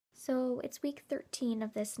So it's week 13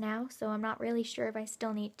 of this now, so I'm not really sure if I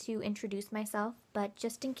still need to introduce myself, but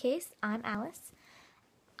just in case, I'm Alice.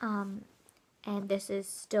 And this is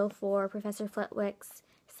still for Professor Flitwick's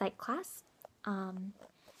psych class. And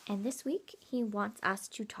this week, he wants us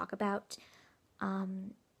to talk about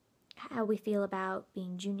how we feel about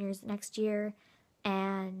being juniors next year,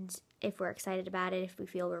 and if we're excited about it, if we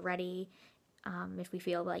feel we're ready, if we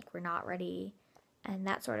feel like we're not ready, and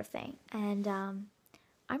that sort of thing. And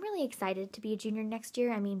I'm really excited to be a junior next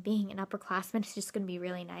year. I mean, being an upperclassman is just going to be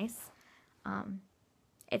really nice.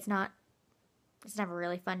 It's never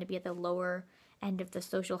really fun to be at the lower end of the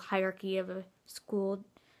social hierarchy of a school.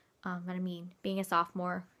 I mean, being a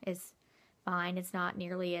sophomore is fine. It's not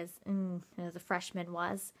nearly as a freshman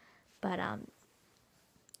was, but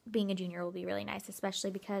being a junior will be really nice,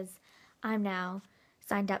 especially because I'm now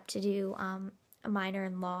signed up to do a minor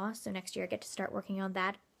in law, so next year I get to start working on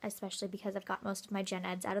that, especially because I've got most of my gen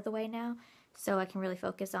eds out of the way now, so I can really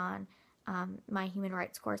focus on my human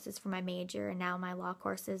rights courses for my major and now my law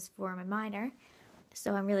courses for my minor.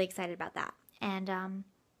 So I'm really excited about that. And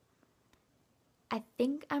I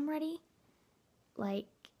think I'm ready. Like,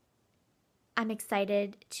 I'm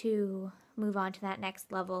excited to move on to that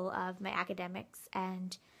next level of my academics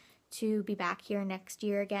and to be back here next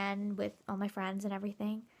year again with all my friends and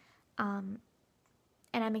everything.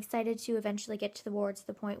 And I'm excited to eventually get towards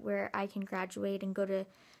the point where I can graduate and go to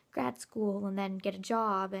grad school and then get a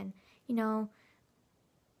job and,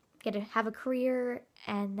 have a career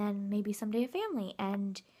and then maybe someday a family.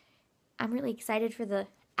 And I'm really excited for the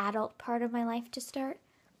adult part of my life to start,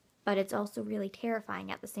 but it's also really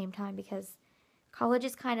terrifying at the same time because college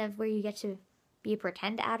is kind of where you get to be a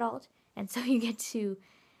pretend adult, and so you get to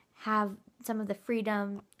have some of the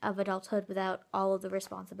freedom of adulthood without all of the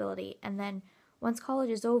responsibility. And then once college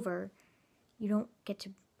is over, you don't get to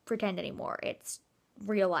pretend anymore. It's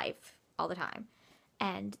real life all the time.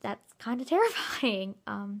 And that's kind of terrifying.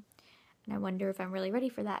 And I wonder if I'm really ready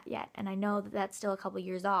for that yet. And I know that that's still a couple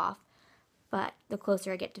years off, but the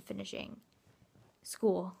closer I get to finishing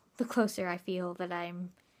school, the closer I feel that I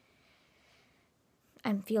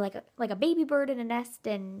feel like a baby bird in a nest,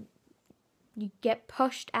 and you get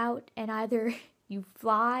pushed out and either you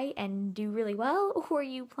fly and do really well or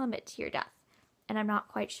you plummet to your death. And I'm not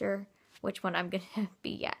quite sure which one I'm going to be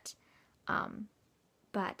yet.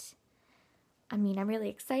 But, I mean, I'm really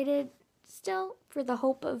excited still for the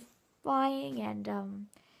hope of flying and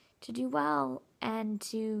to do well and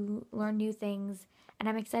to learn new things. And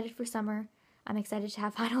I'm excited for summer. I'm excited to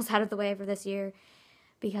have finals out of the way for this year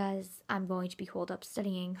because I'm going to be holed up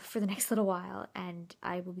studying for the next little while, and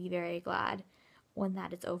I will be very glad when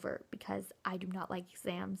that is over because I do not like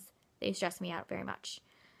exams. They stress me out very much.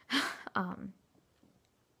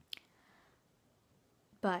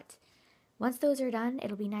 But once those are done,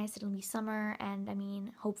 it'll be nice. It'll be summer, and I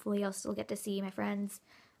mean, hopefully I'll still get to see my friends,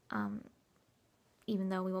 even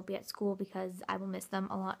though we won't be at school because I will miss them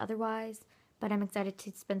a lot otherwise. But I'm excited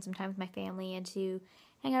to spend some time with my family and to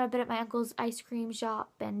hang out a bit at my uncle's ice cream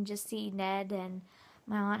shop and just see Ned and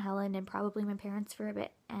my Aunt Helen and probably my parents for a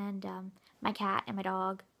bit, and my cat and my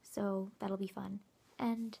dog. So that'll be fun.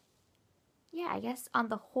 And yeah, I guess on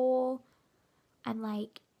the whole, I'm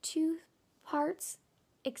like 2 parts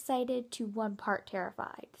excited to 1 part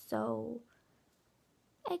terrified. So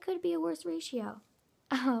it could be a worse ratio.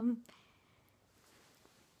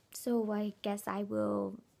 So I guess I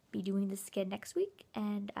will be doing this again next week,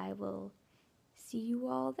 and I will see you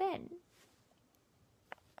all then.